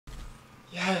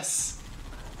Yes.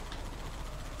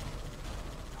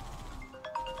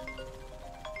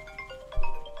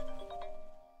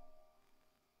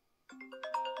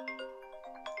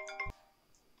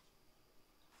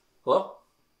 Hello?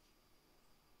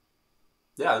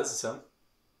 Yeah, this is him.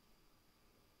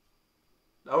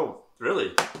 Oh,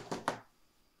 really?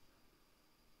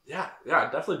 Yeah,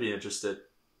 I'd definitely be interested.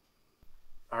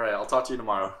 Alright, I'll talk to you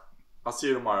tomorrow. I'll see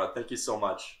you tomorrow. Thank you so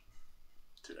much.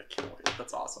 Dude, I can't wait.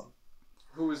 That's awesome.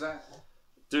 Who was that?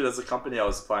 Dude, that's the company I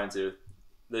was applying to.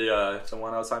 The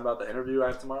one I was talking about, the interview I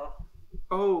have tomorrow.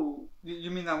 Oh, you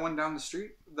mean that one down the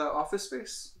street? The office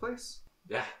space place?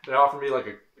 Yeah, they offered me like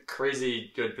a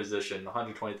crazy good position,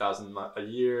 $120,000 a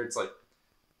year. It's like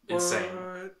insane.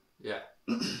 What? Yeah.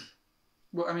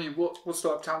 Well, I mean, we'll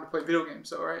still have time to play video games,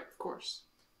 though, right? Of course.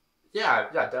 Yeah,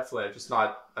 definitely. Just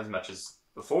not as much as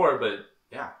before, but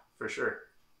yeah, for sure.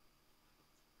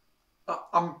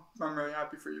 I'm really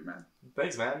happy for you, man.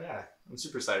 Thanks, man. Yeah, I'm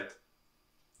super psyched.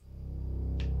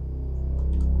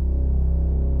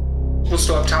 We'll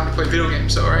still have time to play video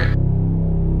games, though, right?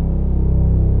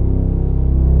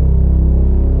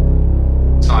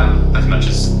 It's not as much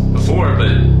as before,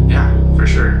 but yeah, for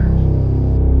sure.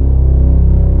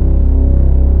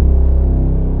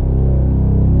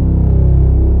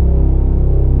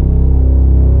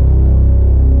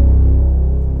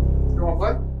 You want to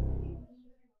play?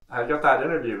 I got that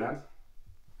interview, man.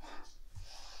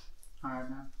 All right,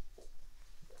 man.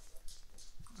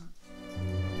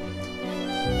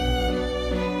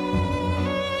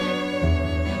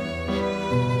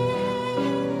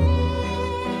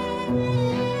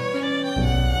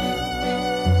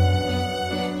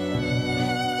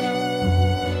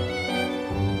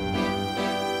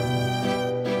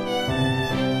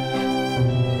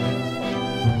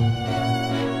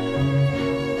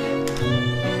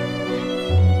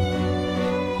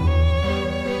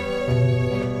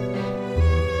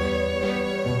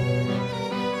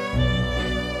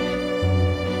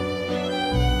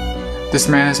 This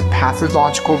man is a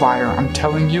pathological liar. I'm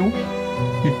telling you,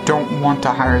 you don't want to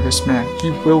hire this man.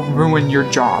 He will ruin your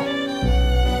job.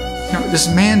 No, this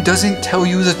man doesn't tell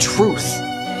you the truth.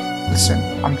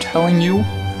 Listen, I'm telling you,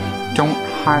 don't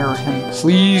hire him.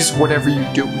 Please, whatever you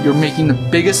do, you're making the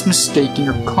biggest mistake in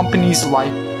your company's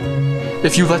life.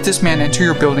 If you let this man enter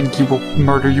your building, he will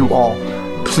murder you all.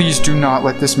 Please do not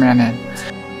let this man in.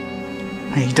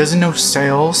 He doesn't know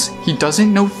sales. He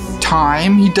doesn't know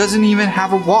time. He doesn't even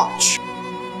have a watch.